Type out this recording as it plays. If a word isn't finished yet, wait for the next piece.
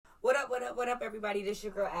What up, everybody? This is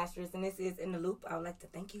your girl, Asterisk, and this is In the Loop. I would like to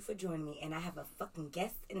thank you for joining me. And I have a fucking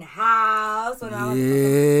guest in the house.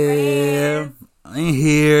 Yeah, I'm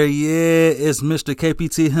here. Yeah, it's Mr.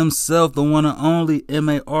 KPT himself, the one and only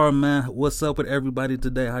MAR, man. What's up with everybody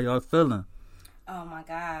today? How y'all feeling? Oh, my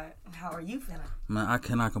God. How are you feeling? Man, I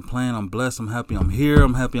cannot complain. I'm blessed. I'm happy I'm here.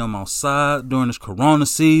 I'm happy I'm outside during this Corona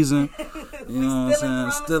season. You know what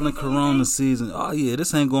I'm saying? Still in Corona season. Oh, yeah,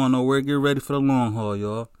 this ain't going nowhere. Get ready for the long haul,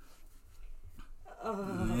 y'all.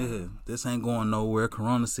 Yeah, this ain't going nowhere.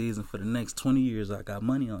 Corona season for the next 20 years. I got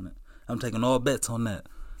money on it. I'm taking all bets on that.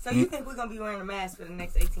 So you think we're going to be wearing a mask for the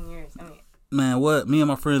next 18 years? I mean, man, what? Me and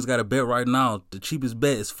my friends got a bet right now. The cheapest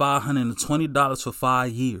bet is $520 for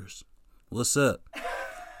 5 years. What's up?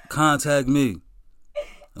 Contact me.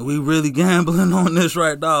 We really gambling on this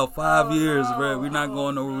right now. 5 years, bro. We're not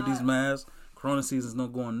going nowhere with these masks. Corona season's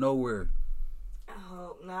not going nowhere. I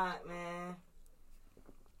hope not, man.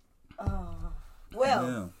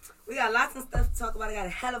 Well, we got lots of stuff to talk about. I got a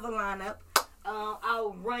hell of a lineup.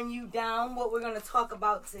 I'll run you down what we're going to talk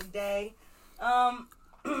about today. I'm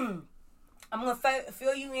going to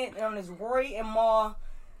fill you in on this Rory and Mal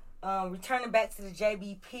returning back to the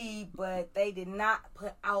JBP, but they did not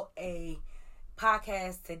put out a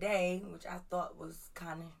podcast today, which I thought was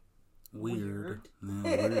kind of weird. Yeah,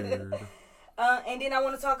 weird. And then I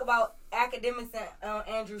want to talk about academics and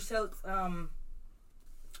Andrew Schultz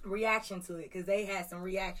reaction to it, because they had some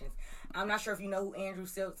reactions. I'm not sure if you know who Andrew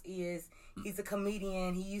Schultz is. He's a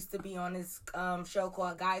comedian. He used to be on this show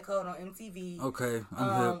called Guy Code on MTV. Okay,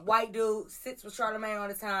 I'm hip. White dude, sits with Charlamagne all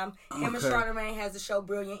the time. Him and Charlamagne has the show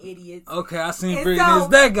Brilliant Idiots. Okay, I seen Brilliant. It's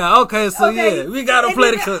that guy. Okay, yeah, we gotta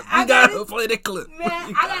play the clip. We gotta play the clip. Man,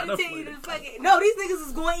 I gotta tell you this fucking... No, these niggas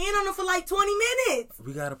is going in on it for like 20 minutes.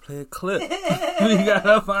 We gotta play a clip. We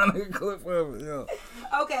gotta find a clip for it, yo.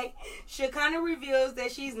 Okay, Shekinah reveals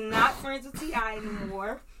that she's not friends with T.I.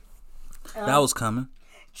 anymore. That was coming.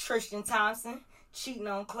 Tristan Thompson cheating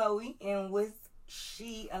on Chloe and what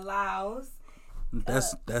she allows.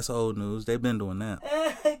 That's old news. They've been doing that.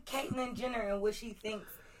 Caitlyn Jenner and what she thinks,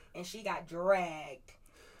 and she got dragged.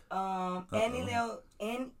 NELE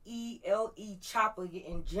Chopper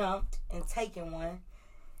getting jumped and taking one.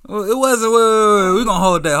 Well, it wasn't. Wait. We gonna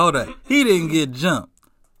hold that. He didn't get jumped.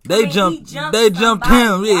 They jumped him.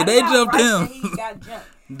 Yeah, they jumped him. He got jumped.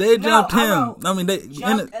 They jumped him. I mean, they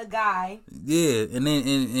jumped a guy. Yeah, and then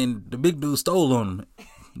and the big dude stole on him.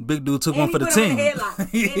 Big dude took one for the team.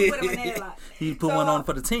 He put one on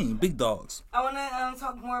for the team. Big dogs. I want to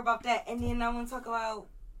talk more about that, and then I want to talk about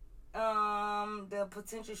the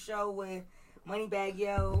potential show with Moneybagg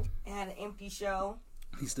Yo. It had an empty show.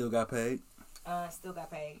 He still got paid.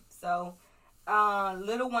 So,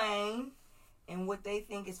 Lil Wayne and what they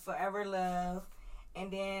think is Forever Love, and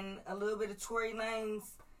then a little bit of Tory Lanez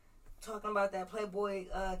talking about that Playboy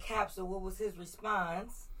capsule. What was his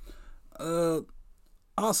response?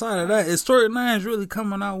 Outside of that, is Tory Lanez really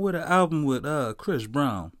coming out with an album with Chris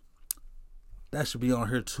Brown? That should be on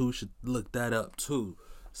here too. Should look that up too.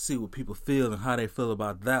 See what people feel and how they feel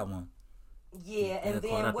about that one. Yeah, and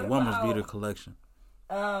then that what the Women's about Beauty collection?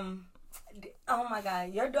 Oh my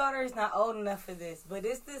God, your daughter is not old enough for this, but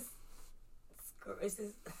it's this. I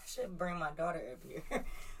should bring my daughter up here,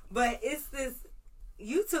 but it's this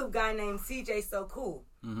YouTube guy named CJ So Cool,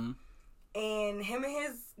 and him and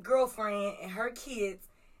his girlfriend and her kids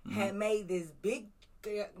had made this big,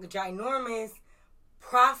 ginormous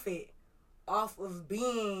profit off of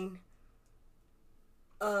being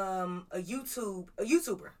a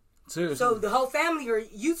YouTuber. Seriously? So the whole family are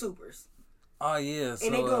YouTubers. Oh yeah, so,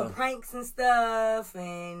 and they doing pranks and stuff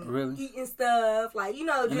and eating stuff, like, you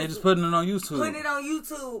know, and they just putting it on YouTube. Putting it on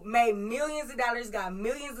YouTube, made millions of dollars, got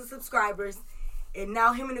millions of subscribers, and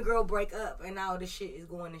now him and the girl break up, and now the shit is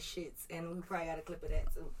going to shits, and we probably got a clip of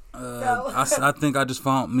that too. I think I just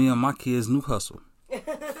found me and my kids' new hustle.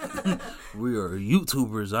 We are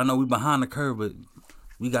YouTubers. I know we behind the curve, but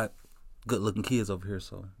we got good looking kids over here,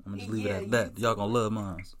 so I'm gonna just leave it at that. Y'all gonna love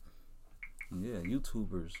mine. Yeah,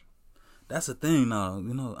 YouTubers. That's the thing now.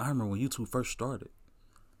 You know, I remember when YouTube first started.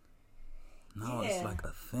 Now it's like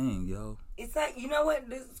a thing, yo. It's like, you know what?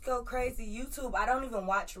 This is so crazy. YouTube, I don't even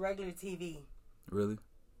watch regular TV. Really?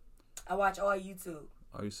 I watch all YouTube.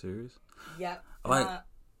 Are you serious? Yep. Like,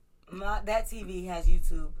 that TV has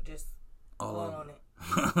YouTube just all on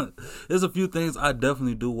it. There's a few things I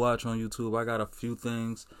definitely do watch on YouTube. I got a few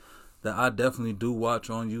things that I definitely do watch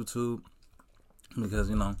on YouTube because,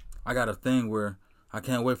 you know, I got a thing where I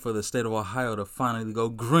can't wait for the state of Ohio to finally go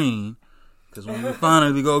green. Because when we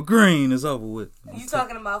finally go green, it's over with. You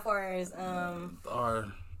talking about far as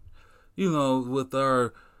our, you know, with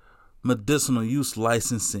our medicinal use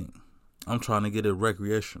licensing. I'm trying to get it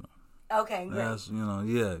recreational. Okay, great. That's,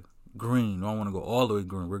 green. I don't want to go all the way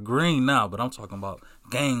green. We're green now, but I'm talking about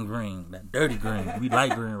gang green, that dirty green. We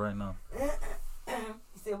light green right now. You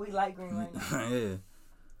said we light green right now. Yeah.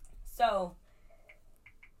 So,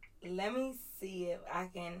 let me see if I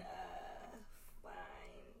can find,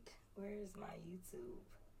 where's my YouTube?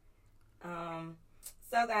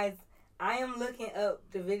 So guys, I am looking up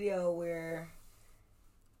the video where,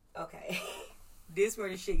 okay, this where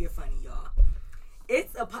the shit get funny, y'all. It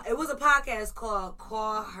was a podcast called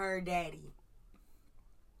Call Her Daddy.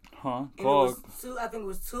 Huh? I think it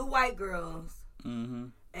was two white girls. Mm-hmm.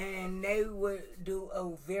 And they would do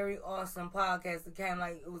a very awesome podcast.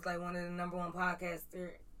 It was like one of the number one podcasts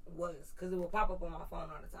there was. Because it would pop up on my phone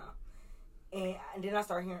all the time. And then I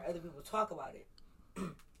started hearing other people talk about it.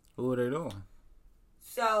 What were they doing?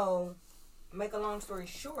 So, make a long story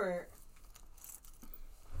short.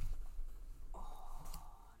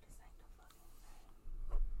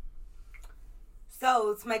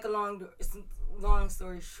 So, to make a long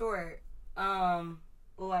story short, I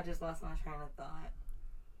just lost my train of thought.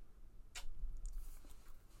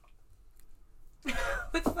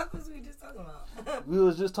 What the fuck was we just talking about? We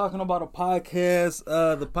was just talking about a podcast.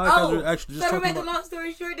 The podcast we actually just talking about. So to make a long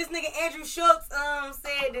story short, this nigga Andrew Schultz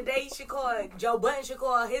said that Joe Budden should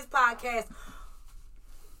call his podcast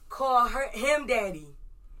him Daddy.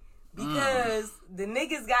 Because the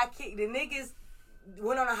niggas got kicked. The niggas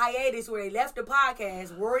went on a hiatus where they left the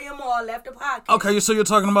podcast. Rory and Mal left the podcast. Okay, so you're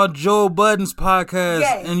talking about Joe Budden's podcast,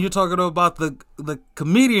 yes. And you're talking about the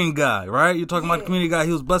comedian guy, right? You're talking about the comedian guy.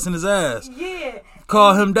 He was busting his ass. Yeah.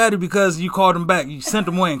 Call him daddy because you called him back. You sent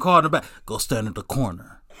him away and called him back. Go stand at the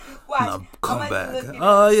corner. Watch. Now come back.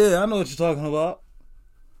 Oh, yeah, I know what you're talking about.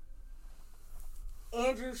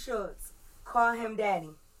 Andrew Schultz. Call him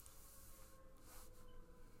daddy.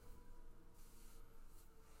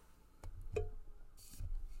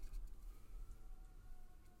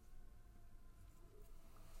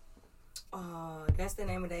 Oh, that's the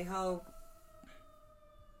name of their hoe.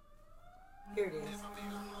 Here it is.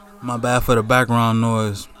 My bad for the background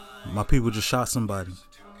noise. My people just shot somebody.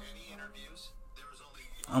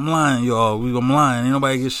 I'm lying, y'all. I'm lying. Ain't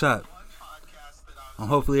nobody get shot. And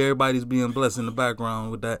hopefully everybody's being blessed in the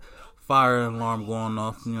background with that fire alarm going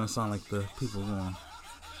off. You know, it sound like the people going.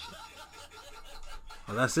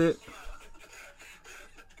 Well, that's it.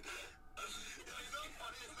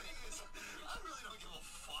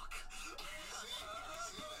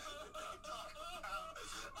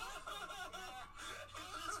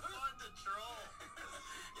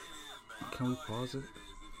 Can we pause it?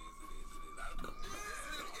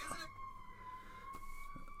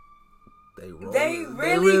 They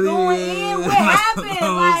really going in. What happened?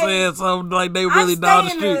 I'm saying something like they really down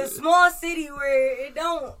the street. I stay in a small city where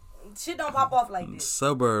shit don't pop off like this.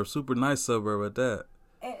 Suburb, super nice suburb at that.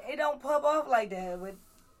 And it don't pop off like that. But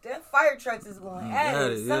them fire trucks is going at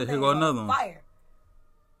it. Yeah, here go another one. Fire.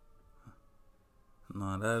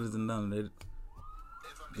 No, that isn't done.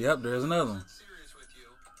 Yep, there's another one.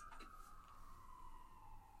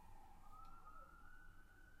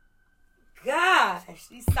 Gosh,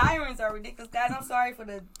 these sirens are ridiculous, guys. I'm sorry for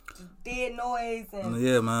the dead noise. And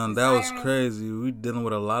yeah, man, that was crazy. We dealing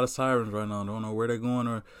with a lot of sirens right now. Don't know where they're going,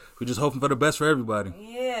 or we're just hoping for the best for everybody.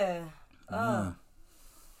 Yeah.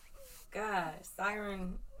 God,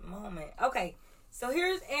 siren moment. Okay, so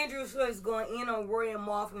here's Andrew Schultz going in on Rory and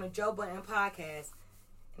Mal from the Joe Budden podcast,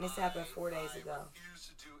 and this happened 4 days ago. I refuse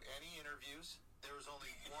to do any interviews. There was only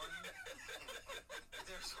one.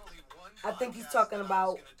 There's only one. I think he's talking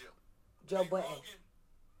about Joe Budden.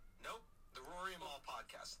 Nope, the Rory and Mal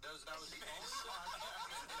podcast. That was the only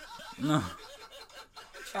podcast. No.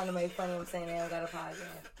 Trying to make fun of him saying they don't got a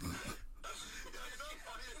podcast.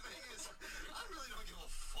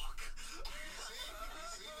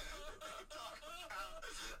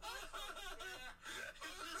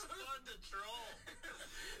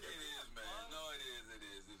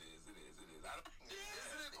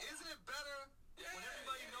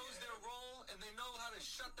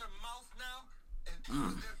 Shut their mouth now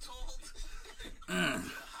and they're told.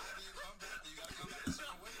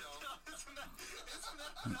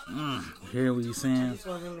 Hear what you saying? I just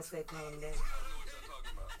want him to say calm down.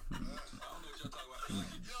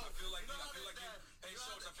 Hey,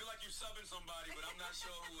 Schultz, I feel like you're subbing somebody, but I'm not sure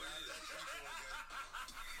who it is.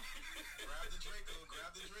 Grab the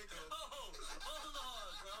Draco. Oh, hold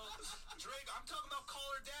on, bro. Drake, I'm talking about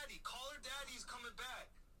Caller Daddy. Caller Daddy's coming back.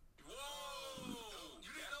 Whoa! You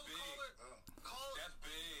didn't know Caller? That's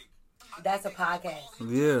big. That's a podcast.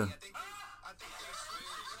 Yeah.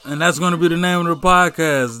 And that's going to be the name of the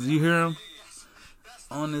podcast. Do you hear him?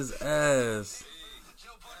 On his ass.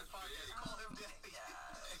 Call him daddy.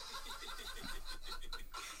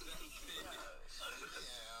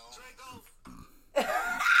 Draco.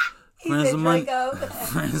 He Friends said and money, Draco.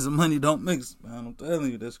 friends and money don't mix, man. I'm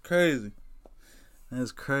telling you, that's crazy.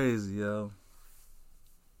 That's crazy, yo.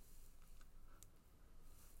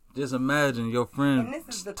 Just imagine your friend And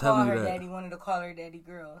this is the telling Call you Her that. Daddy, one of the Call Her Daddy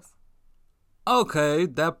girls. Okay,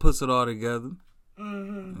 that puts it all together.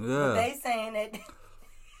 Mm-hmm. Yeah. But they saying that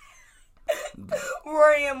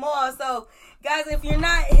Rory and Maul. So, guys, if you're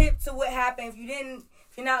not hip to what happened,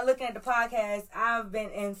 if you're not looking at the podcast, I've been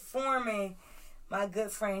informing my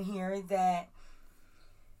good friend here that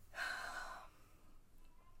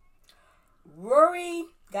Rory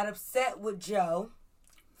got upset with Joe,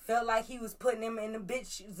 felt like he was putting him in the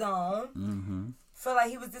bitch zone, Mm-hmm. felt like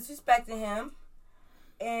he was disrespecting him,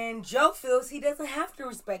 and Joe feels he doesn't have to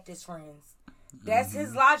respect his friends. That's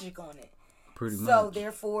his logic on it. Pretty much. So,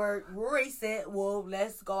 therefore, Rory said, well,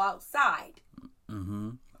 let's go outside.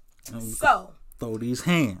 Mm-hmm. And you So, throw these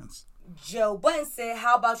hands. Joe Budden said,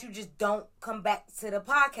 how about you just don't come back to the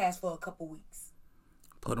podcast for a couple weeks?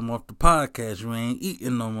 Put them off the podcast. You ain't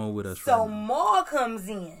eating no more with us. So, right now. Maul comes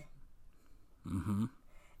in Mm-hmm.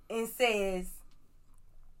 and says,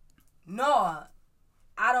 no,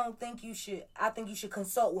 I think you should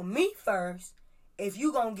consult with me first if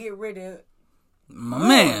you gonna get rid of. My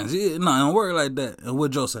man, yeah, no, it don't work like that. And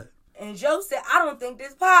what Joe say? And Joe said, I don't think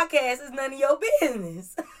this podcast is none of your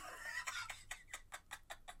business.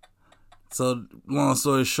 So, long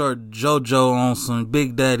story short, JoJo on some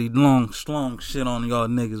Big Daddy long schlong shit on y'all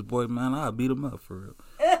niggas, boy, man. I'll beat him up for real.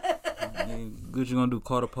 I mean, what you gonna do?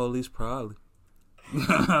 Call the police? Probably.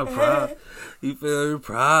 Probably. You feel me?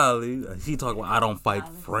 Probably. He talk about, I don't fight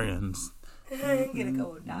friends. Get a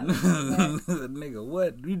couple of dollars. Nigga,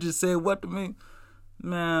 what? You just said what to me?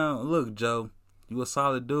 Man, look, Joe. You a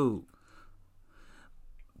solid dude.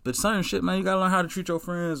 But certain shit, man, you gotta learn how to treat your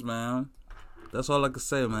friends, man. That's all I can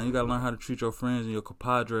say, man. You gotta learn how to treat your friends and your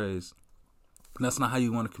compadres. That's not how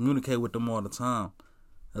you want to communicate with them all the time.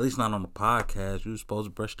 At least not on the podcast. You're supposed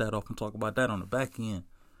to brush that off and talk about that on the back end.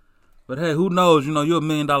 But hey, who knows? You know, you're $1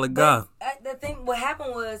 million guy. The thing, what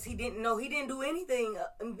happened was he didn't do anything,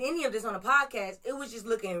 any of this on the podcast. It was just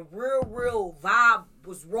looking real vibe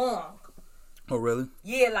was wrong. Oh, really?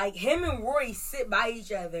 Yeah, like him and Rory sit by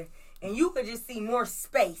each other, and you could just see more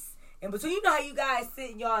space. And between, you know how you guys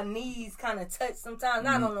sit, y'all knees kind of touch sometimes.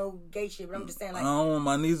 I don't know gay shit, but I'm just saying, like, I don't want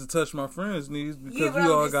my knees to touch my friends' knees because yeah, but we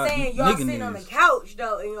all I'm got just saying, y'all nigga sitting knees. on the couch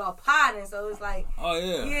though, and y'all potting, so it's like, Oh,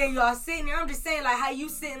 yeah. yeah, y'all sitting there. I'm just saying, like, how you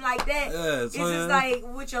sitting like that. Yeah, it's so, just yeah. like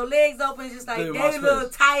with your legs open, it's just like Clear they my a little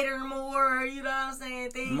space. tighter, more. You know what I'm saying?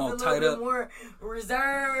 Things More a little tight bit up. more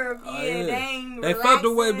reserved. Oh, yeah, they ain't They felt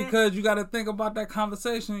the way relaxing. because you got to think about that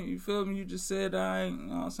conversation. You feel me? You just said, I ain't, you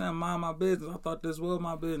know what I'm saying, mind my business. I thought this was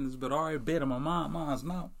my business, but I already bet in my mind, mine's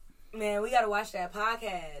not. Man, we gotta watch that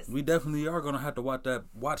podcast. We definitely are going to have to watch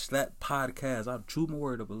that podcast. I chew my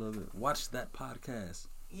word up a little bit. Watch that podcast.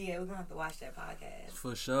 Yeah, we're gonna have to watch that podcast.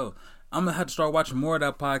 For sure. I'm going to have to start watching more of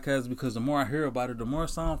that podcast because the more I hear about it, the more it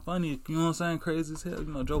sounds funny. You know what I'm saying? Crazy as hell. You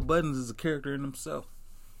know, Joe Budden is a character in himself.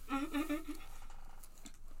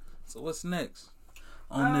 So what's next?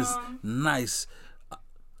 On this nice,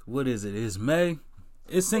 what is it? It's May.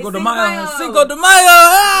 It's Cinco de Cinco de Mayo. Mayo. Cinco de Mayo.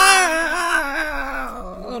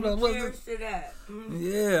 Hold on, what's Cheers it? to that. Mhm.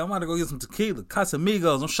 Yeah, I'm about to go get some tequila.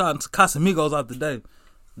 Casamigos. I'm shouting to Casamigos out today.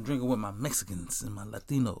 I'm drinking with my Mexicans and my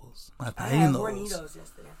Latinos. My I had Tainos. Hornitos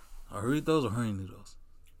yesterday. Jarritos or Hornitos?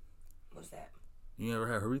 What's that? You ever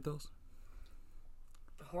had Jarritos?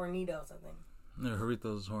 Hornitos, I think. No,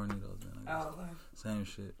 Jarritos is Hornitos, man. I guess. Oh, okay. Same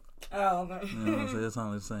shit. Oh, okay. You know what I'm saying? It's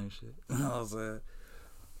only the same shit. You know what I'm saying?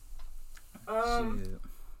 Shit.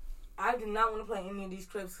 I did not want to play any of these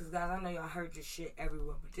clips because, guys, I know y'all heard this shit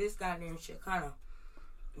everywhere. But this goddamn shit kind of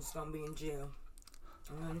is going to be in jail.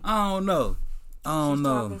 I don't know. She's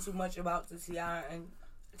talking too much about the T.I. and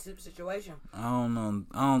Tip situation. I don't know.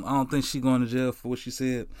 I don't think she going to jail for what she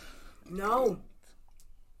said. No.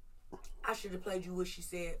 I should have played you what she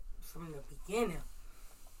said from the beginning.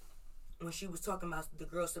 When she was talking about the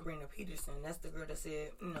girl Sabrina Peterson. That's the girl that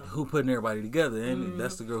said, you know. Who putting everybody together, and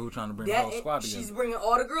that's the girl who trying to bring the whole squad together. She's bringing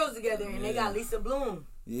all the girls together, and they got Lisa Bloom.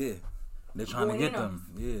 Yeah. They're trying to get them.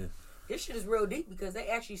 Yeah. This shit is real deep because they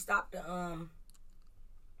actually stopped the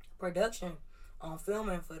production on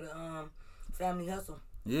filming for the Family Hustle.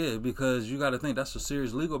 Yeah, because you got to think that's a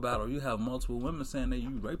serious legal battle. You have multiple women saying that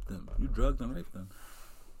you raped them. You drugged and raped them.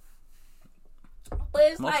 But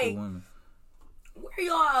it's Multiple like, women. where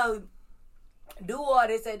y'all do all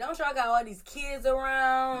this. Say, don't y'all got all these kids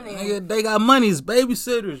around? And Nigga, they got money's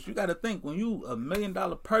babysitters. You got to think when you $1 million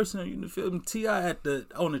person, you feel me? T.I.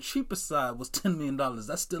 on the cheaper side was $10 million.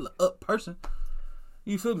 That's still an up person.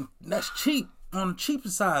 You feel me? That's cheap. On the cheaper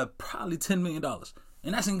side, probably $10 million,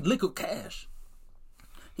 and that's in liquid cash.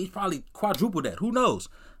 He's probably quadrupled that. Who knows?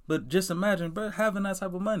 But just imagine, bro, having that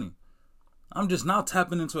type of money. I'm just now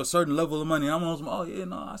tapping into a certain level of money. I'm on, oh yeah,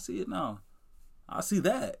 no, I see it now. I see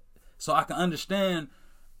that. So I can understand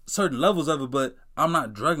certain levels of it, but I'm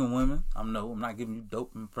not drugging women. I'm not giving you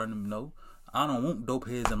dope in front of them. No, I don't want dope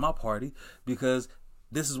heads in my party because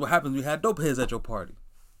this is what happens. We had dope heads at your party.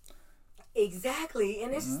 Exactly,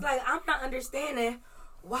 and it's just like I'm not understanding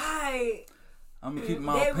why. I'm gonna keep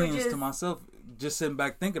my opinions to myself. Just sitting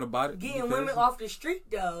back thinking about it. Getting women off the street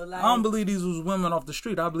though. Like, I don't believe these was women off the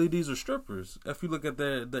street. I believe these are strippers. If you look at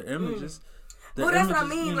their images. Well, that's what I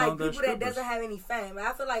mean. Like people that doesn't have any fame.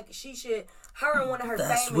 I feel like she should. Her and one of her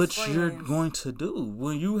famous friends. That's what you're going to do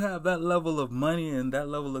when you have that level of money and that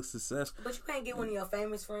level of success. But you can't get one of your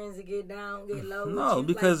famous friends to get down, get low. No,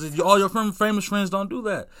 because all your famous friends don't do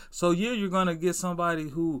that. So yeah, you're gonna get somebody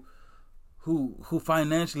who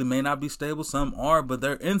financially may not be stable. Some are, but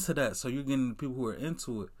they're into that. So you're getting people who are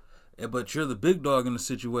into it. But you're the big dog in the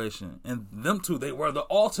situation. And them two, they were the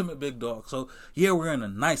ultimate big dog. So yeah, we're in a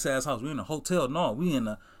nice ass house. We're in a hotel. No, we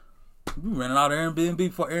rented out Airbnb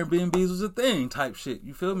before Airbnbs was a thing type shit.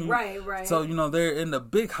 You feel me? Right. So, they're in the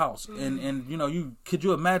big house. And could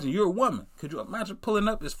you imagine, you're a woman. Could you imagine pulling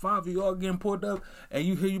up, it's 5 of you all getting pulled up, and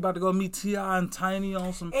you hear you about to go meet T.I. and Tiny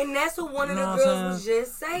on some... And that's what one of the girls was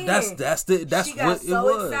just saying. That's what it was. She got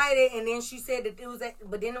so excited, and then she said that it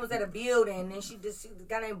was at a building, and then the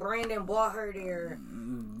guy named Brandon brought her there.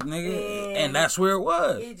 Nigga, and that's where it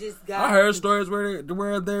was. It just got... I heard stories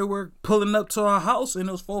where they were pulling up to our house, and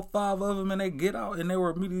it was 4 or 5 of them, and they get out, and they were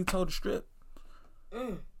immediately told to strip.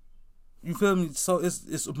 You feel me? So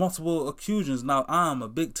it's multiple accusations. Now, I'm a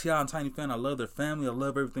big T.I. and Tiny fan. I love their family. I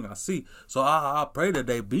love everything I see. So I pray that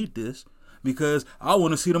they beat this because I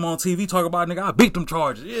want to see them on TV talk about, nigga, I beat them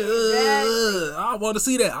charges. Yeah, exactly. I want to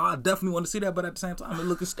see that. I definitely want to see that, but at the same time, it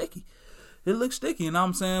looking sticky. It looks sticky, and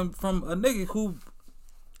I'm saying from a nigga who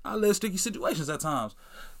I live sticky situations at times.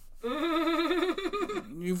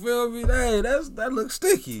 You feel me? Hey, that looks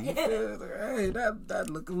sticky. Hey, that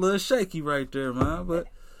look a little shaky right there, man. But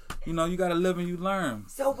you gotta live and you learn.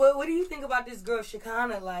 So, what do you think about this girl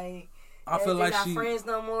Shekinah? Like, I feel like she's not friends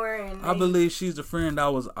no more. And I believe she's the friend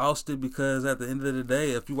that was ousted because at the end of the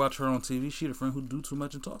day, if you watch her on TV, she the friend who do too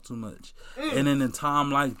much and talk too much. And in a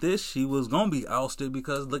time like this, she was gonna be ousted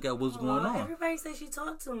because look at what's going on. Everybody say she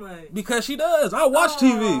talk too much because she does. I watch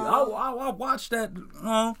TV. I watch that.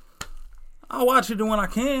 I watch it when I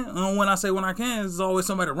can. When I say when I can, there's always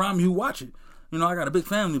somebody around me who watch it. I got a big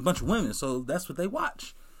family, a bunch of women, so that's what they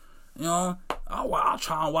watch. I'll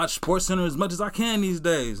try and watch SportsCenter as much as I can these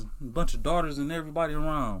days. A bunch of daughters and everybody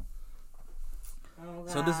around.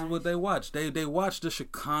 So this is what they watch. They watch the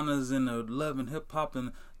Shekinahs and the love and hip hop,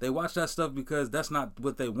 and they watch that stuff because that's not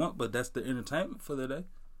what they want, but that's the entertainment for the day.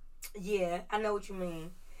 Yeah, I know what you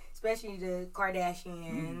mean. Especially the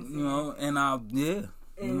Kardashians.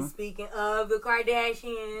 And speaking of the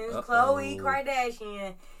Kardashians, Khloe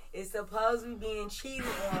Kardashian is supposedly being cheated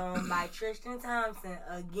on by Tristan Thompson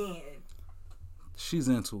again. She's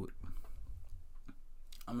into it.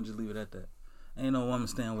 I'm gonna just leave it at that. Ain't no woman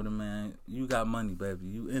staying with a man. You got money, baby.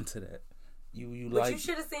 You into that. But you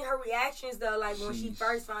should have seen her reactions though. Like when she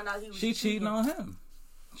first found out he was cheating on him.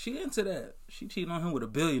 She into that. She cheating on him with a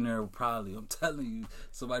billionaire probably. I'm telling you,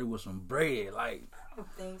 somebody with some bread. Like, I don't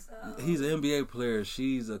think so. He's an NBA player.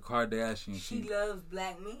 She's a Kardashian. She loves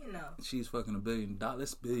black men though. She's fucking $1 billion.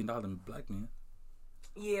 That's $1 billion black men.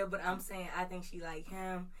 Yeah, but I'm saying I think she like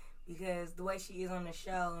him because the way she is on the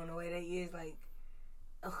show and the way they is like.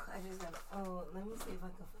 Let me see if I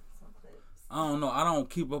can find some clips. I don't know. I don't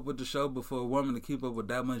keep up with the show, but for a woman to keep up with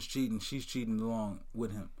that much cheating, she's cheating along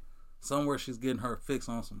with him. Somewhere she's getting her fix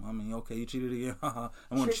on some. I mean, okay, you cheated again. I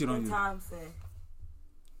want to cheat on you. Thompson.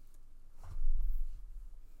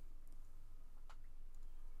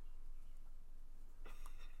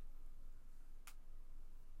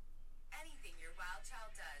 Anything your wild child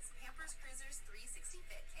does, Pampers Cruisers 360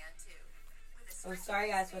 Fit can too. I'm sorry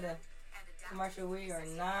guys for the commercial. We are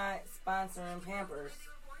not sponsoring Pampers,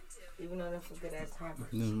 even though they're some good ass Pampers.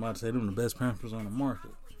 I was about to say them the best Pampers on the market.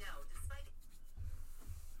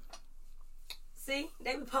 See,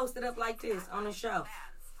 they be posted up like this on the show.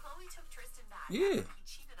 Khloe took Tristan back. Yeah. He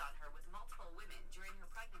cheated on her with multiple women during her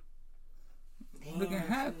pregnancy. Damn, looking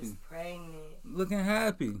happy. She was pregnant. Looking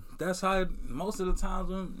happy. That's how most of the times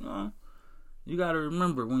when You got to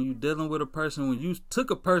remember, when you dealing with a person, when you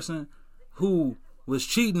took a person who was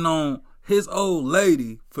cheating on his old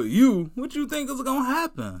lady for you, what you think is going to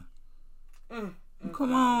happen?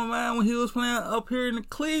 Come on, man. When he was playing up here in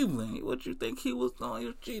Cleveland, what you think he was doing? He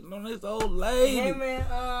was cheating on his old lady. Hey,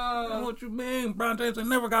 man, what you mean? Brown James ain't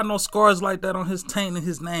never got no scars like that on his taint and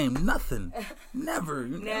his name. Nothing. Never.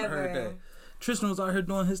 You never heard that. Tristan was out here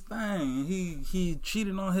doing his thing. He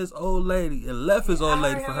cheated on his old lady and left his old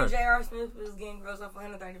lady for her. J.R. Smith was getting girls off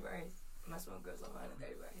 130 birds. Messing with girls off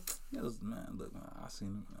 130 birds. Man, look, man, I seen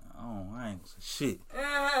him. I ain't say shit.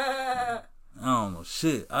 I don't know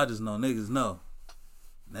shit. I just know niggas know.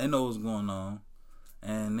 They know what's going on.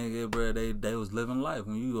 And nigga, bro, they was living life.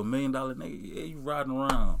 When you $1 million nigga, yeah, you riding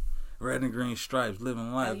around. Red and green stripes,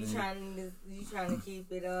 living life. You trying to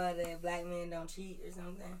keep it all that black men don't cheat or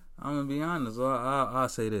something? I'm gonna be honest. I'll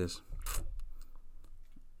say this.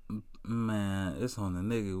 Man, it's on the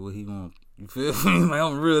nigga what he gonna. You feel me? Like,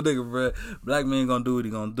 I'm a real nigga, bro. Black man gonna do what he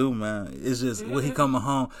gonna do, man. It's just when he coming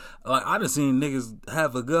home. Like, I done seen niggas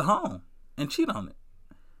have a good home and cheat on it.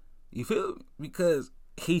 You feel me? Because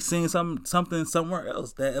he seen something somewhere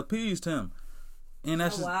else that appeased him. And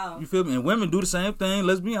that's you feel me? And women do the same thing.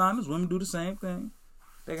 Let's be honest. Women do the same thing.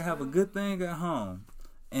 They can have a good thing at home.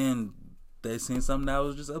 And they seen something that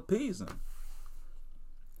was just appeasing.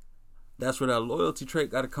 That's where that loyalty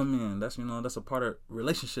trait got to come in. That's a part of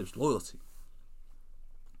relationships, loyalty.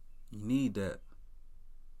 You need that.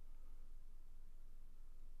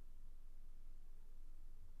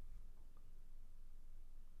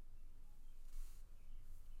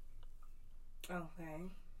 Okay.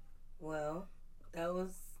 Well, that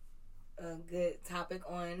was a good topic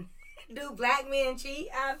on do black men cheat?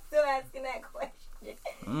 I'm still asking that question.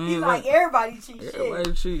 You like everybody cheat shit.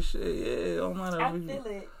 Everybody cheat shit. Yeah, it don't matter. I feel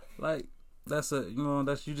it. Like, that's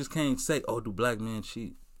you just can't say, oh, do black men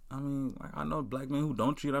cheat? I mean, like, I know black men who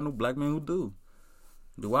don't cheat. I know black men who do.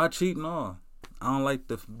 Do I cheat? No. I don't like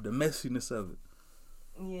the messiness of it.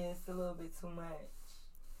 Yeah, it's a little bit too much.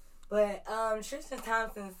 But Tristan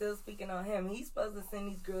Thompson, still speaking on him, he's supposed to send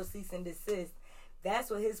these girls cease and desist.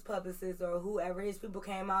 That's what his publicist or whoever his people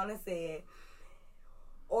came out and said.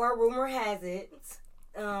 Or rumor has it.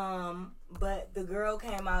 But the girl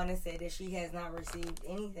came out and said that she has not received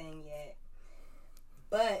anything yet.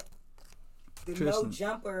 But the Tristan. No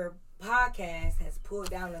Jumper podcast has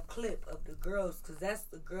pulled down a clip of the girls, because that's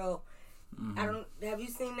the girl. Mm-hmm. Have you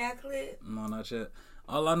seen that clip? No, not yet.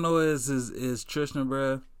 All I know is Tristan,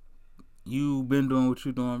 bruh, you been doing what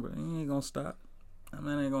you doing, bruh. You ain't gonna stop. I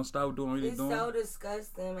mean, ain't gonna stop doing what you doing. It's so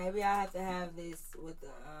disgusting. Maybe I have to have this with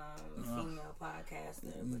the female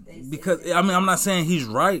podcaster. But because I mean, I'm not saying he's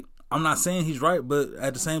right. But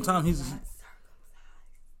at the same time, he's.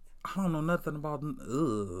 I don't know nothing about.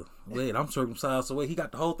 Wait, I'm circumcised. So wait, he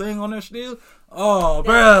got the whole thing on there still? Oh,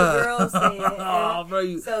 bruh. The girl said. Oh,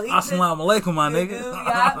 bro. So assalamu alaikum, my nigga.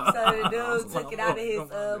 So the dude took it out of his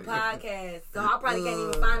podcast. So I probably can't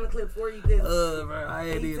even find the clip for you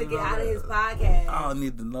because he took it out of his podcast. I don't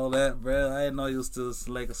need to know that, bro. I didn't know you was still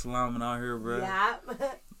like a salamin out here, bro. Yeah.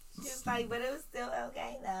 Just like, but it was still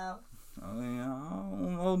okay though. I mean, I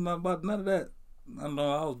don't know nothing about none of that. I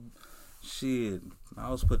know I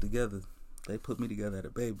was put together. They put me together at a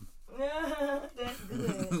baby. That's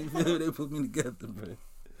good. They put me together, bro.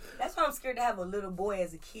 That's why I'm scared to have a little boy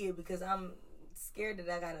as a kid, because I'm scared that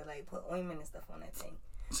I gotta like put ointment and stuff on that thing.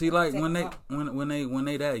 See, like when they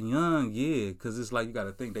that young, yeah, because it's like you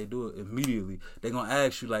gotta think they do it immediately. They gonna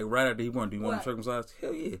ask you like right after he born, do you want him circumcised?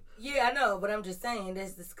 Hell yeah. Yeah, I know, but I'm just saying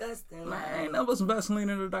that's disgusting. Man, ain't nothing but some Vaseline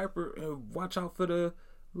in the diaper and watch out for the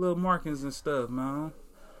little markings and stuff, man.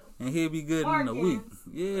 And he'll be good in a week.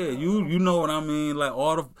 Yeah, you know what I mean. Like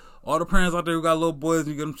all the parents out there who got little boys,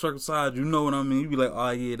 you get them circumcised. You know what I mean. You be like,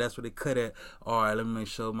 oh yeah, that's where they cut at. All right, let me make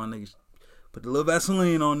sure my niggas put the little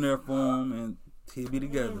Vaseline on there for him, and he'll be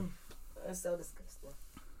together. That's so disgusting.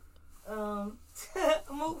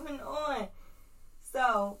 Moving on.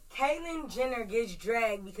 So Caitlyn Jenner gets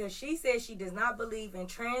dragged because she says she does not believe in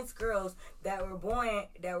trans girls that were born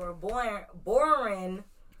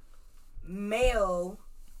male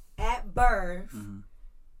at birth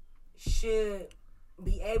should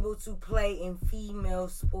be able to play in female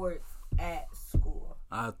sports at school.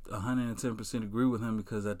 I 110% agree with him,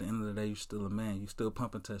 because at the end of the day, you're still a man. You still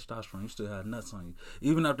pumping testosterone. You still have nuts on you.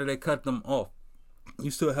 Even after they cut them off,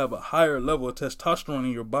 you still have a higher level of testosterone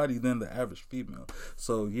in your body than the average female.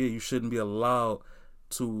 So yeah, you shouldn't be allowed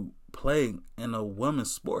to play in a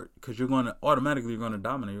women's sport, because you're going to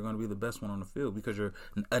dominate. You're going to be the best one on the field because you're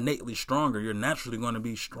innately stronger. You're naturally going to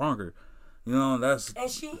be stronger. You know,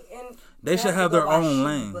 they should have their own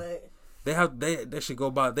lane. But They should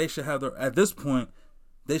go by. They should have at this point,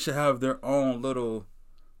 they should have their own little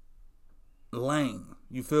lane.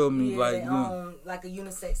 You feel me? Yeah, like they own like a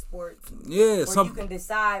unisex sports. Yeah, where you can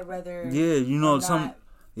decide whether. Yeah, you know some. Not.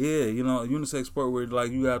 Yeah, you know, unisex sport where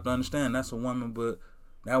like you have to understand that's a woman, but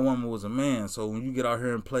that woman was a man. So when you get out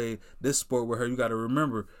here and play this sport with her, you got to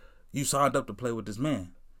remember you signed up to play with this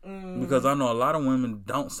man. Because I know a lot of women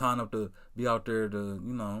don't sign up to be out there to,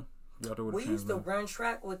 you know, be out there with. We used to run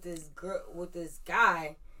track with this girl, with this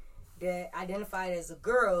guy that identified as a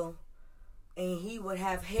girl, and he would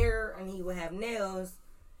have hair and he would have nails.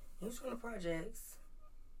 He was from the projects,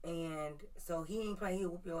 and so he ain't play. He'll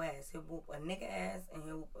whoop your ass. He'll whoop a nigga ass and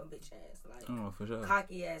he'll whoop a bitch ass, like for sure,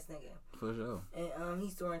 cocky ass nigga. For sure. And he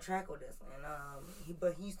used to run track with us, and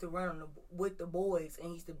he used to run with the boys, and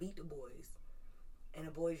he used to beat the boys. And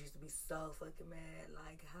the boys used to be so fucking mad.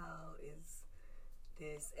 Like, how is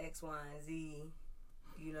this X, Y, and Z,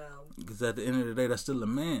 you know? Because at the end of the day, that's still a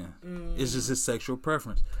man. It's just his sexual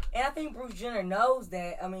preference. And I think Bruce Jenner knows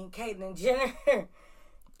that. I mean, Caitlyn Jenner.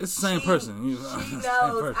 It's the same person. She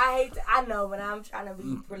knows. I know, but I'm trying to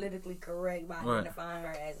be politically correct by identifying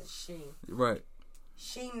her as a she. Right.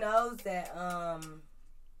 She knows that,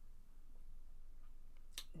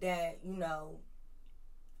 you know,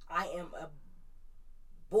 I am a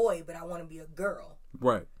boy, but I want to be a girl.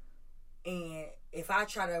 Right. And if I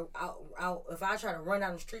try to run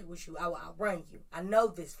down the street with you, I will outrun you. I know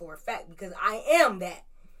this for a fact because I am that.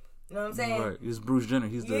 You know what I'm saying? Right. It's Bruce Jenner. I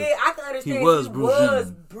can understand. He was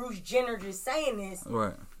Bruce Jenner just saying this.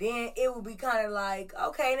 Right. Then it would be kind of like,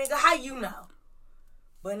 okay, nigga, how you know?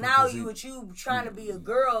 But now you trying to be a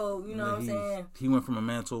girl, you know what I'm saying? He went from a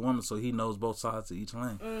man to a woman, so he knows both sides of each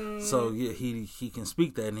lane. So yeah, he can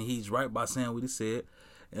speak that, and he's right by saying what he said.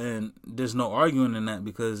 And there's no arguing in that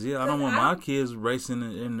because I don't want my kids racing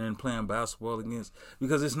and playing basketball against,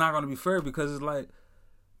 because it's not going to be fair, because it's like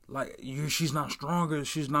she's not stronger.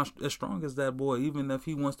 She's not as strong as that boy. Even if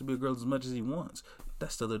he wants to be a girl as much as he wants,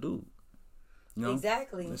 that's still a dude. You know?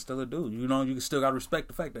 Exactly. That's still a dude. You know, you still got to respect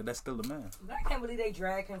the fact that that's still a man. But I can't believe they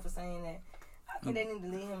dragged him for saying that. I think they need to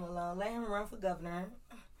leave him alone. Let him run for governor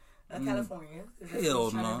of California.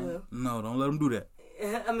 Hell no. No, don't let him do that.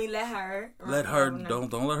 I mean, let her. Don't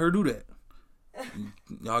let her do that.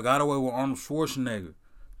 Y'all got away with Arnold Schwarzenegger.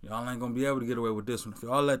 Y'all ain't gonna be able to get away with this one. If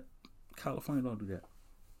y'all let California, don't do that.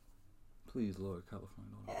 Please, Lord,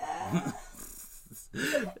 California.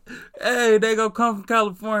 Hey, they gonna come from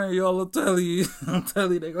California, y'all. I'm telling you,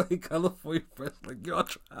 they gonna hit California first. Like, y'all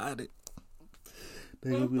tried it.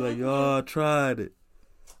 They gonna be like, y'all tried it.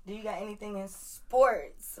 Do you got anything in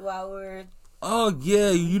sports while we're... Oh,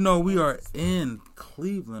 yeah, you know, we are in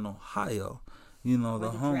Cleveland, Ohio. You know, where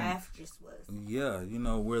the draft just was. Yeah, you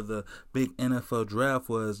know, where the big NFL draft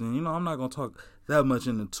was. And, you know, I'm not going to talk that much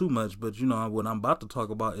into too much, but, you know, what I'm about to talk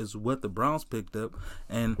about is what the Browns picked up.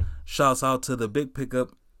 And shouts out to the big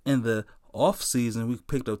pickup in the offseason. We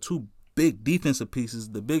picked up two big defensive pieces.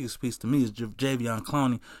 The biggest piece to me is Jadeveon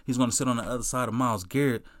Clowney. He's going to sit on the other side of Myles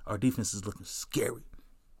Garrett. Our defense is looking scary.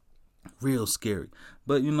 Real scary.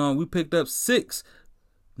 But, you know, we picked up 6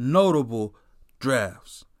 notable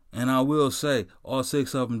drafts. And I will say, all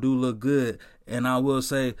 6 of them do look good. And I will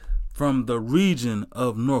say, from the region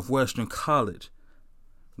of Northwestern College,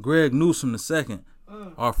 Greg Newsome II,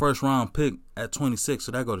 our first round pick at 26.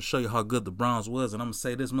 So that go to show you how good the Browns was. And I'm going to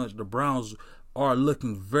say this much. The Browns are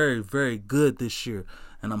looking very, very good this year.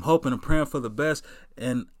 And I'm hoping and praying for the best.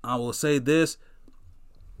 And I will say this.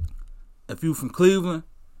 If you from Cleveland,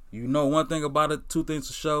 you know one thing about it, 2 things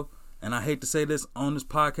to show. And I hate to say this on this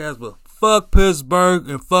podcast, but fuck Pittsburgh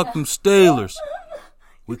and fuck them Steelers.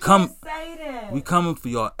 We coming for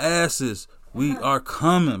y'all asses. We are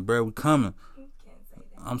coming, bro. We coming.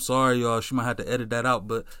 I'm sorry, y'all. She might have to edit that out.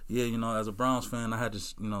 But, yeah, you know, as a Browns fan, I had to,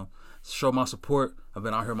 you know, show my support. I've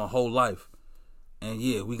been out here my whole life. And,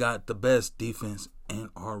 yeah, we got the best defense in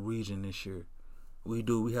our region this year. We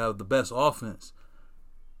do. We have the best offense.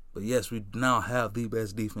 But, yes, we now have the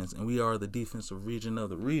best defense. And we are the defensive region of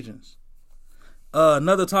the regions.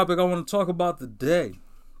 Another topic I want to talk about today.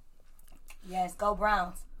 Yes, go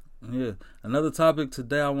Browns. Yeah. Another topic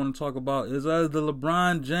today I want to talk about is the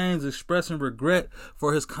LeBron James expressing regret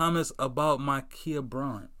for his comments about Ma'Khia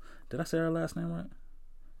Bryant. Did I say her last name right?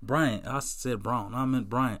 Bryant. I said Brown. I meant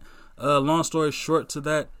Bryant. Long story short to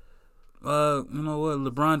that, you know what?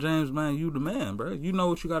 LeBron James, man, you the man, bro. You know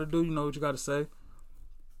what you got to do. You know what you got to say.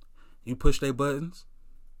 You push their buttons.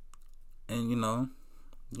 And, you know,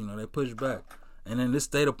 they push back. And in this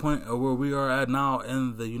state of point of where we are at now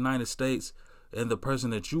in the United States, and the person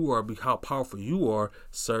that you are, how powerful you are,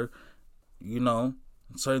 sir, you know,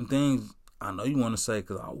 certain things I know you want to say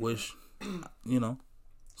because I wish you know,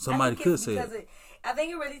 somebody could say it. I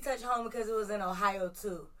think it really touched home because it was in Ohio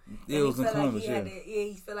too. It was in Columbus,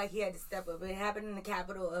 he felt like he had to step up. It happened in the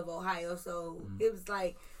capital of Ohio, so it was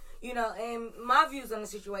like, you know. And my views on the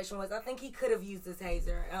situation was, I think he could have used the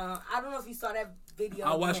taser. I don't know if you saw that video.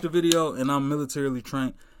 I watched the video, and I'm militarily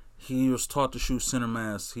trained. He was taught to shoot center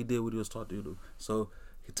mass. He did what he was taught to do. So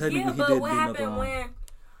technically, he did what happened when,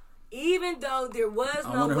 even though there was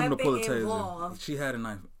no weapon involved, she had a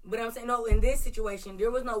knife. But I'm saying, no, in this situation, there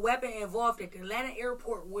was no weapon involved at the Atlanta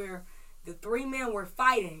airport where the 3 men were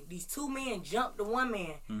fighting. These 2 men jumped the 1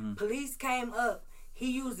 man. Mm-hmm. Police came up.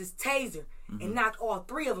 He used his taser and knocked all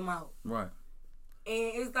 3 of them out. Right.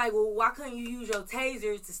 And it's like, well, why couldn't you use your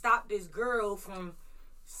taser to stop this girl from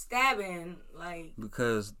stabbing? Like,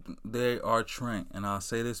 because they are trained. And I'll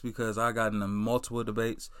say this because I got into multiple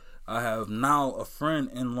debates. I have now a friend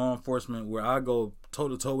in law enforcement where I go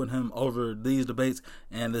toe-to-toe with him over these debates,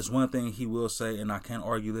 and there's one thing he will say, and I can't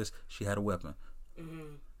argue this: she had a weapon.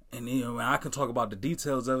 Mm-hmm. And you know, I can talk about the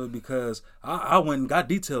details of it because I went and got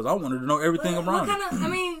details. I wanted to know everything around it. I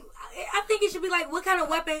mean, I think it should be like, what kind of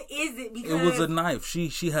weapon is it? Because it was a knife.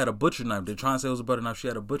 She had a butcher knife. They're trying to say it was a butter knife. She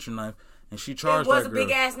had a butcher knife. And she charged that girl. It was a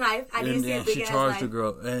big-ass knife. I didn't see a big-ass knife. And she charged the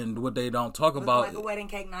girl. And what they don't talk about... like a wedding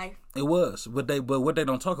cake knife. It was. But what they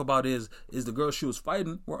don't talk about is the girl she was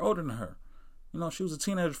fighting were older than her. You know, she was a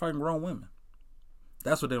teenager fighting grown women.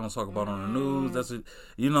 That's what they don't talk about on the news. That's it.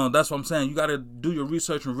 You know, that's what I'm saying. You got to do your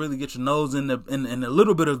research and really get your nose in a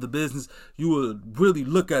little bit of the business. You would really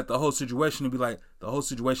look at the whole situation and be like, the whole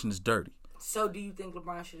situation is dirty. So do you think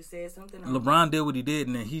LeBron should have said something? LeBron did what he did,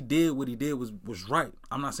 and then he did what he did was right.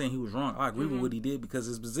 I'm not saying he was wrong. I agree with what he did because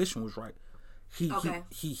his position was right.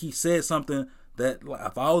 He said something that, like,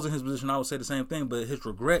 if I was in his position, I would say the same thing. But his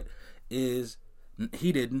regret is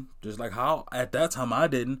he didn't. Just like how at that time I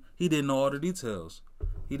didn't. He didn't know all the details.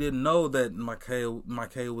 He didn't know that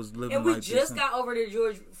Ma'Khia was living. And we just got over the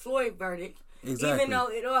George Floyd verdict. Exactly. Even though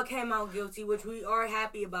it all came out guilty, which we are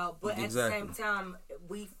happy about, but at the same time,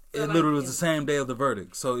 it literally was the same day of the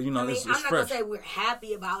verdict. So, you know, it's fresh. I'm not going to say we're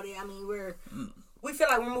happy about it. I mean, we feel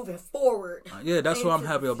like we're moving forward. Yeah, that's what I'm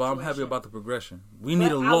happy about. I'm happy about the progression. We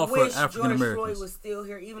need a law for African Americans. George Floyd was still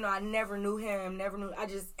here, even though I never knew him, I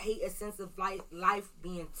just hate a sense of life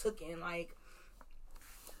being taken. Like,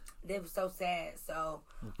 that was so sad. So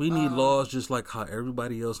we need laws just like how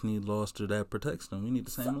everybody else needs laws that protects them. We need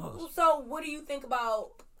the same laws. So what do you think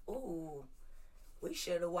about... we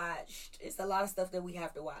should have watched. It's a lot of stuff that we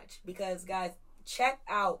have to watch. Because, guys, check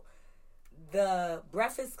out the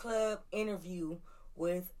Breakfast Club interview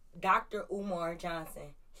with Dr. Umar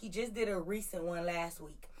Johnson. He just did a recent one last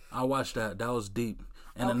week. I watched that. That was deep.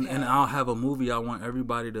 And I'll have a movie I want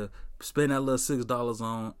everybody to spend that little $6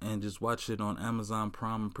 on and just watch it on Amazon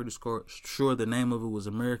Prime. I'm pretty sure the name of it was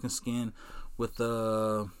American Skin with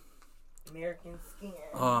American Skin.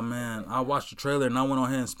 Oh man, I watched the trailer and I went on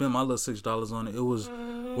ahead and spent my little $6 on it. It was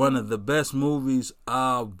one of the best movies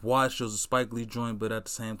I watched. It was a Spike Lee joint, but at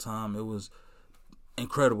the same time, it was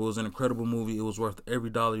incredible. It was an incredible movie. It was worth every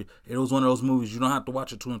dollar. It was one of those movies you don't have to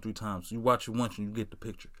watch it 2 and 3 times. You watch it once and you get the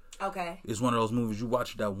picture. Okay. It's one of those movies you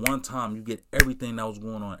watch it that one time, you get everything that was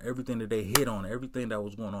going on, everything that they hit on, everything that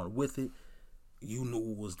was going on with it. You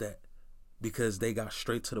knew it was that because they got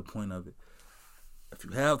straight to the point of it. If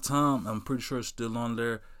you have time, I'm pretty sure it's still on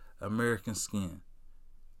there. American Skin.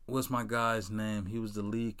 What's my guy's name? He was the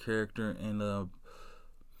lead character in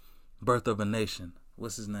Birth of a Nation.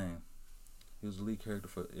 What's his name? He was the lead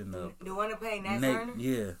character in the one that played Nat Turner?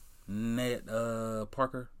 Yeah, Nat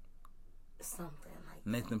Parker. Something like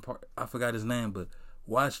Nathan Parker. I forgot his name, but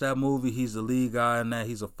watch that movie. He's the lead guy in that.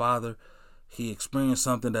 He's a father. He experienced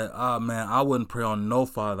something that, man, I wouldn't pray on no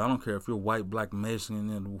father. I don't care if you're white, black, Mexican,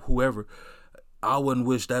 and whoever. I wouldn't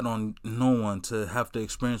wish that on no one to have to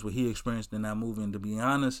experience what he experienced in that movie. And to be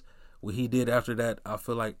honest, what he did after that, I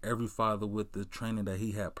feel like every father with the training that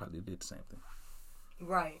he had probably did the same thing.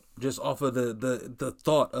 Right. Just off of the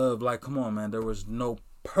thought of like, come on, man, there was no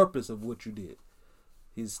purpose of what you did.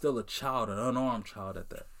 He's still a child, an unarmed child at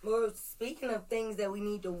that. Well, speaking of things that we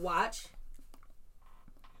need to watch.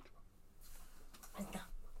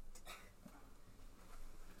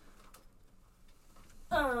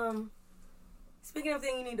 Speaking of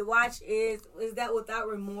things you need to watch is that Without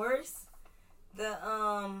Remorse, the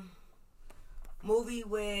movie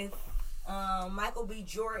with Michael B.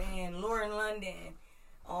 Jordan, Lauren London.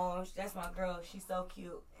 Oh, that's my girl. She's so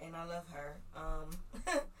cute, and I love her.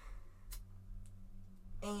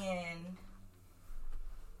 And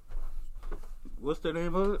what's the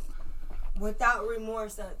name of it? Without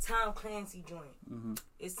Remorse, a Tom Clancy joint. Mm-hmm.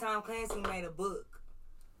 It's Tom Clancy made a book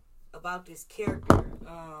about this character.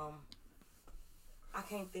 I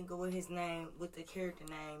can't think of what the character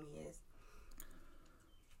name is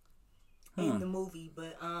in the movie,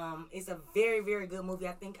 but it's a very, very good movie.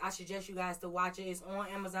 I think I suggest you guys to watch it. It's on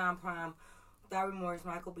Amazon Prime. Without Remorse,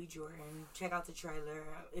 Michael B. Jordan. Check out the trailer.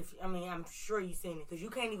 I'm sure you've seen it because you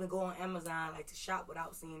can't even go on Amazon to shop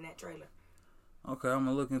without seeing that trailer. Okay, I'm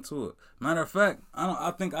gonna look into it. Matter of fact,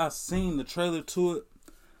 I think I seen the trailer to it,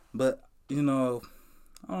 but I don't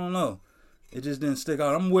know. It just didn't stick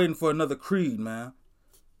out. I'm waiting for another Creed, man.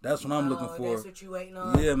 That's what I'm looking for. That's what you waiting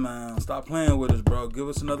on? Yeah, man. Stop playing with us, bro. Give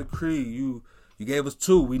us another Creed. You gave us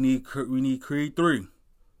 2. We need Creed 3.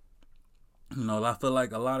 I feel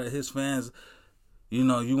like a lot of his fans, you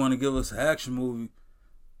want to give us an action movie.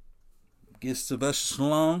 Get Sylvester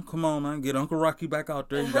Stallone. Come on, man. Get Uncle Rocky back out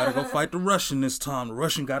there. You got to go fight the Russian this time. The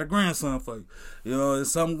Russian got a grandson for you.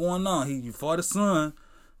 There's something going on. You fought his son.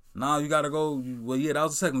 Now you got to go. That was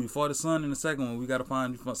the second one. You fought his son in the second one. We got to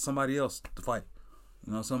find somebody else to fight.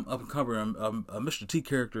 Some up-and-comer, a Mr. T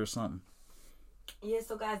character or something. Yeah,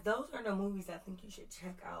 so guys, those are the movies I think you should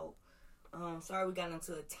check out. Sorry we got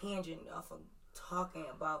into a tangent off of talking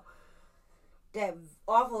about that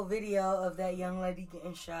awful video of that young lady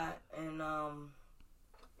getting shot. And,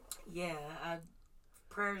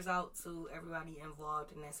 prayers out to everybody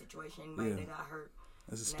involved in that situation. Anybody that got hurt.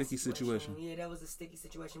 That's a sticky situation. Yeah, that was a sticky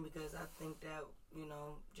situation because I think that,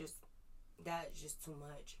 that's just too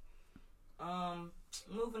much.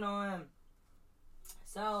 Moving on.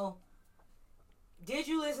 So, did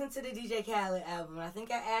you listen to the DJ Khaled album? I think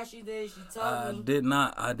I asked you this. You told me.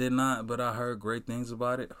 I did not, but I heard great things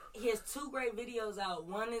about it. He has 2 great videos out.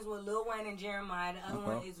 One is with Lil Wayne and Jeremiah. The other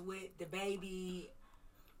one is with the baby.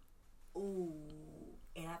 Ooh,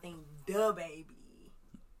 and I think the baby.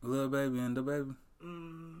 Lil Baby and the baby.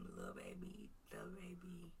 Lil Baby, the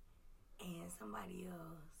baby, and somebody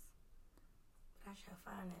else. I should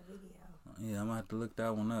find that video. Yeah, I'm gonna have to look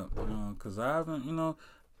that one up. Cause I haven't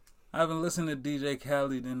listened to DJ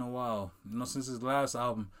Khaled in a while. Since his last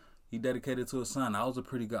album, he dedicated to his son. That was a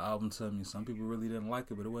pretty good album to me. Some people really didn't like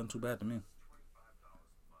it, but it wasn't too bad to me.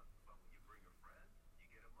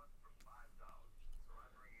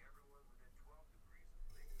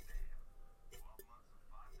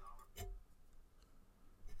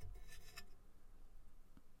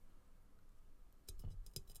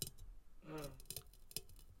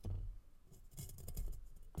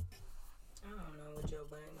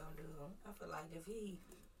 I feel like if he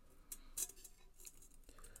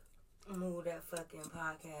moved that fucking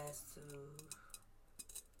podcast to...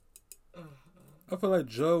 I feel like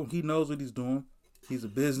Joe, he knows what he's doing. He's a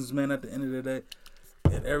businessman at the end of the day.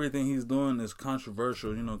 And everything he's doing is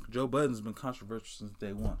controversial. Joe Budden's been controversial since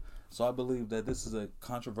day one. So I believe that this is a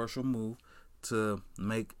controversial move to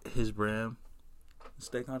make his brand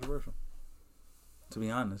stay controversial. To be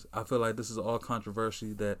honest, I feel like this is all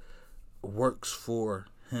controversy that works for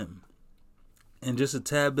him. And just a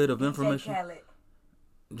tad bit of information.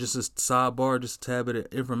 Just a sidebar, just a tad bit of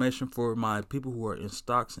information for my people who are in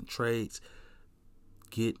stocks and trades.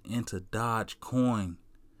 Get into Dogecoin.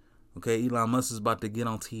 Okay, Elon Musk is about to get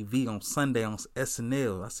on TV on Sunday on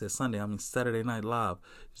SNL. I said Sunday, I mean Saturday Night Live.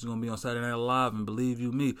 He's going to be on Saturday Night Live, and believe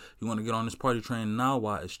you me, you want to get on this party train now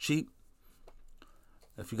while it's cheap.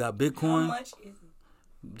 If you got Bitcoin, how much is it?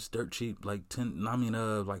 It's dirt cheap, like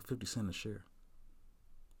 50 cents a share.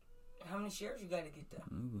 How many shares you got to get though?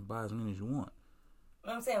 You can buy as many as you want.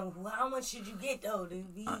 I'm saying, how much should you get though to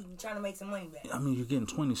be trying to make some money back? I mean, you're getting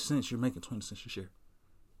 20 cents. You're making 20 cents a share.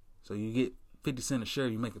 So you get 50 cents a share.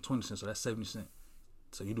 You're making 20 cents. So that's 70 cents.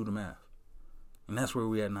 So you do the math, and that's where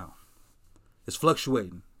we at now. It's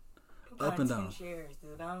fluctuating, up and down. 10 shares,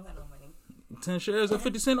 dude. I don't got no money. 10 shares at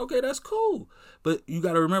 50 cents. Okay, that's cool. But you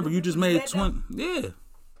got to remember, you just made 20. Yeah,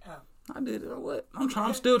 I did it. What?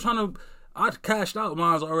 I'm still trying to. I cashed out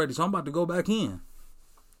mine already, so I'm about to go back in.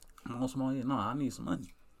 I'm on small yet. No, I need some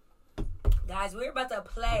money. Guys, we're about to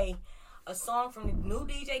play a song from the new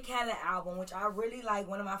DJ Khaled album, which I really like.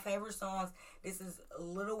 One of my favorite songs. This is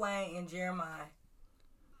Lil Wayne and Jeremiah.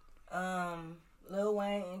 Lil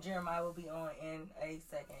Wayne and Jeremiah will be on in a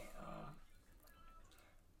second.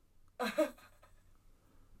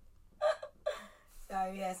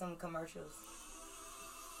 Sorry, we had some commercials.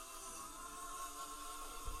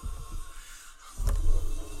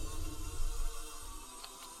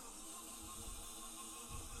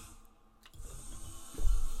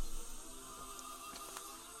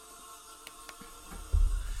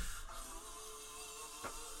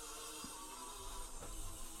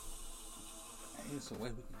 It's a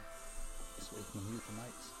way we can mute the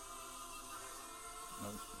mics.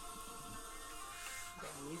 Nope.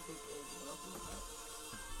 That music is lovely.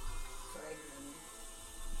 Sorry.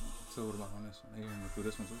 So what about on this one? They hearing me through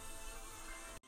this one too?